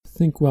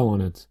think well on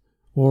it,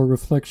 or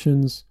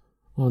Reflections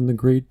on the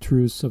Great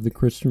Truths of the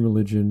Christian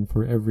Religion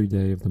for Every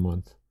Day of the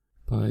Month,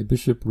 by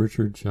Bishop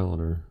Richard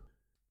Challoner.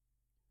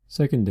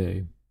 Second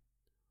day,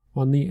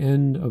 on the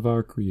end of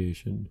our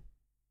creation.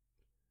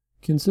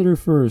 Consider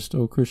first,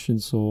 O Christian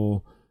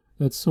soul,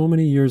 that so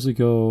many years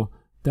ago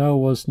thou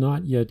wast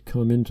not yet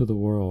come into the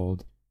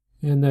world,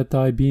 and that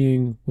thy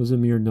being was a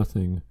mere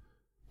nothing.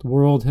 The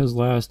world has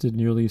lasted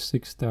nearly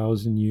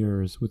 6,000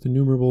 years, with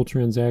innumerable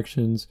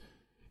transactions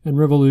and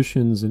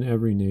revolutions in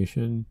every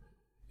nation.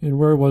 And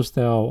where wast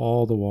thou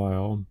all the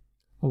while?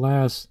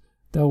 Alas,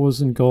 thou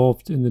wast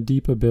engulfed in the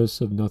deep abyss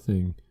of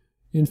nothing,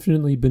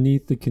 infinitely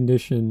beneath the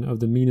condition of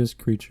the meanest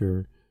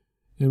creature.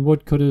 And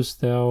what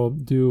couldst thou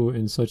do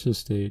in such a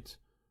state?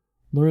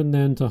 Learn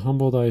then to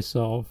humble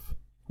thyself,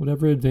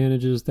 whatever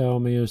advantages thou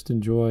mayest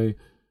enjoy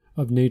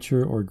of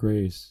nature or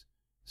grace,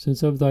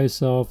 since of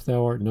thyself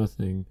thou art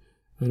nothing,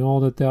 and all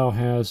that thou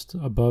hast,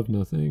 above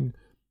nothing,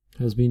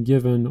 has been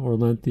given or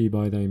lent thee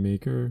by thy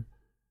Maker.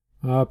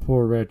 Ah,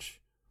 poor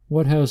wretch,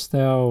 what hast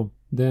thou,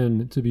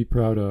 then, to be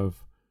proud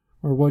of,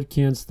 or what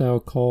canst thou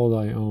call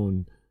thy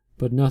own,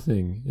 but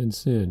nothing and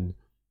sin,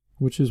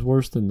 which is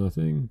worse than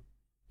nothing?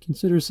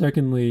 Consider,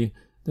 secondly,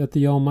 that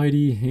the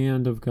almighty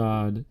hand of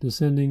God,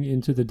 descending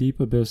into the deep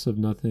abyss of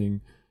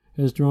nothing,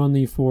 has drawn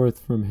thee forth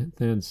from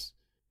thence,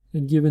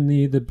 and given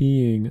thee the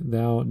being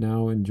thou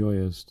now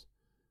enjoyest,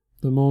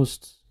 the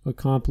most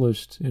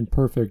accomplished and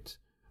perfect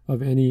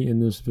of any in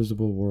this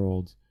visible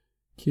world,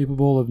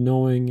 capable of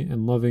knowing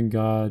and loving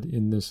God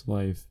in this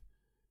life,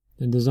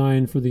 and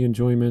designed for the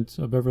enjoyment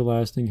of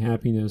everlasting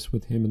happiness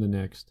with him in the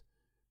next.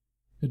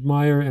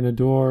 Admire and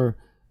adore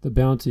the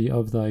bounty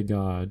of thy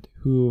God,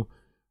 who,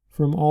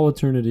 from all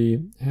eternity,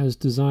 has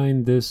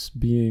designed this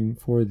being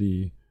for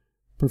thee,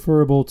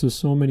 preferable to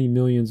so many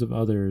millions of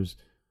others,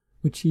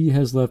 which he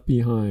has left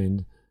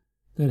behind,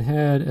 that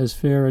had as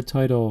fair a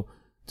title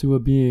to a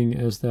being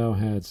as thou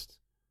hadst.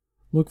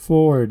 Look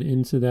forward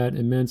into that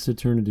immense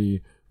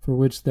eternity for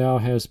which thou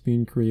hast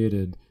been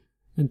created,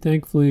 and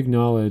thankfully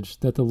acknowledge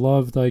that the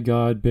love thy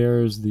God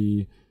bears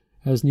thee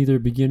has neither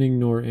beginning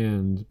nor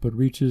end, but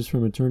reaches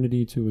from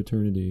eternity to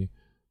eternity.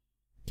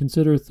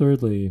 Consider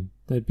thirdly,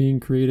 that being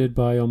created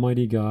by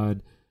Almighty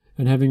God,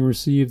 and having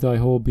received thy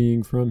whole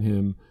being from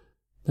him,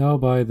 thou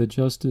by the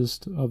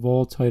justest of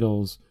all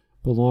titles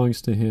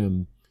belongest to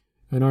him,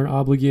 and art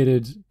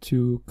obligated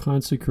to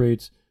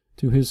consecrate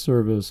to his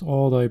service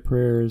all thy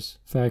prayers,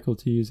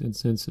 faculties, and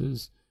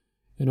senses,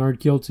 and art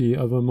guilty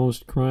of a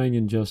most crying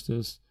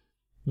injustice,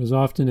 as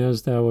often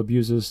as thou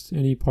abusest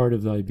any part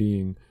of thy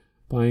being,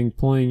 by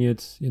employing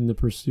it in the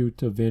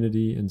pursuit of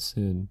vanity and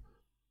sin.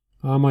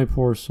 Ah, my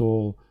poor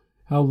soul,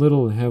 how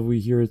little have we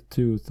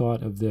hereto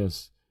thought of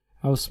this,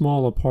 how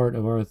small a part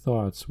of our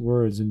thoughts,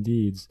 words, and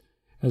deeds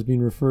has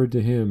been referred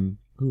to him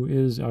who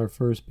is our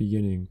first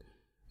beginning,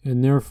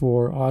 and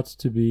therefore ought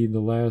to be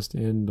the last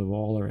end of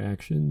all our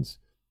actions.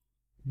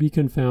 Be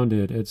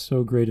confounded at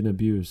so great an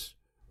abuse.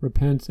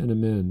 Repent and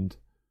amend.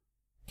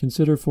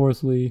 Consider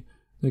fourthly,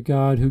 the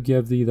God who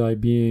gave thee thy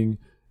being,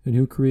 and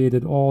who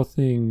created all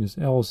things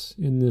else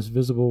in this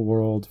visible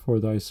world for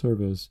thy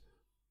service,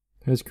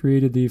 has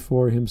created thee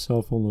for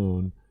himself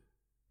alone.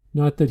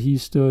 Not that he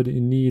stood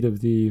in need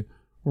of thee,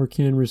 or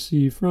can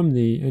receive from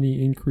thee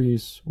any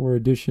increase or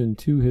addition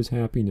to his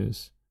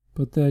happiness,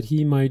 but that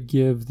he might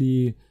give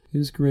thee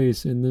his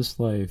grace in this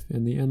life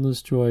and the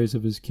endless joys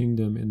of his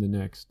kingdom in the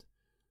next.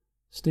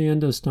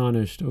 Stand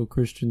astonished, O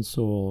Christian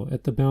soul,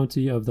 at the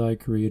bounty of thy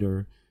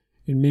Creator,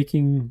 in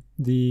making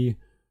thee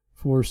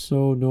for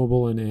so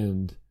noble an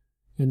end.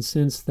 And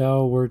since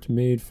thou wert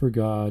made for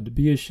God,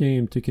 be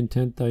ashamed to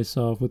content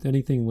thyself with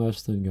anything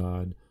less than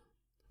God.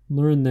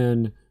 Learn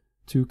then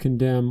to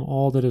condemn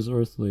all that is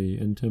earthly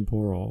and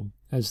temporal,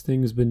 as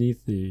things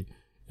beneath thee,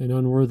 and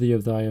unworthy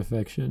of thy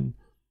affection.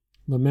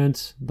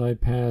 Lament thy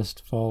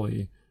past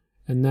folly,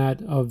 and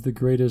that of the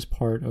greatest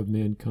part of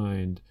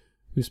mankind,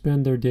 who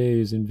spend their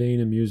days in vain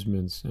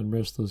amusements and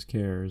restless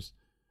cares,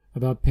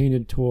 about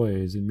painted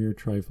toys and mere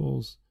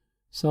trifles,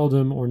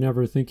 seldom or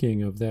never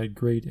thinking of that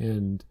great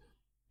end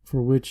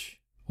for which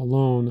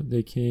alone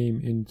they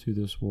came into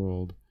this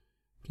world.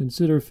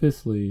 Consider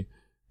fifthly,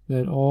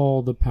 that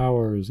all the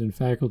powers and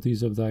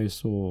faculties of thy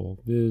soul,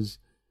 viz.,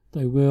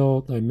 thy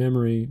will, thy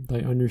memory, thy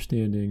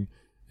understanding,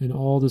 and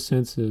all the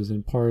senses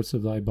and parts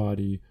of thy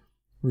body,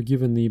 were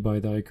given thee by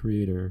thy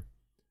Creator,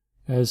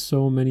 as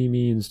so many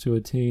means to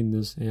attain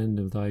this end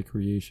of thy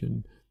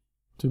creation,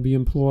 to be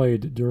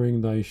employed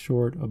during thy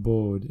short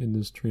abode in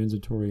this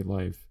transitory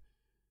life,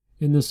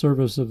 in the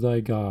service of thy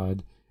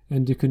God,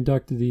 and to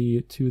conduct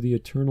thee to the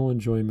eternal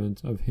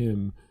enjoyment of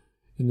him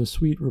in the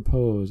sweet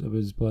repose of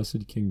his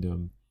blessed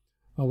kingdom.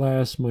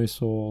 Alas, my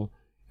soul,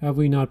 have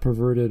we not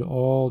perverted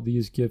all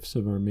these gifts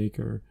of our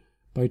Maker,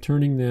 by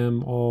turning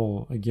them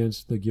all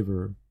against the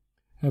Giver?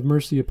 Have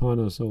mercy upon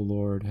us, O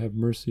Lord, have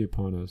mercy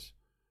upon us.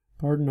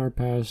 Pardon our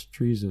past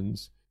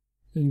treasons,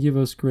 and give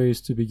us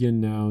grace to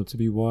begin now to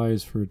be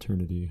wise for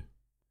eternity.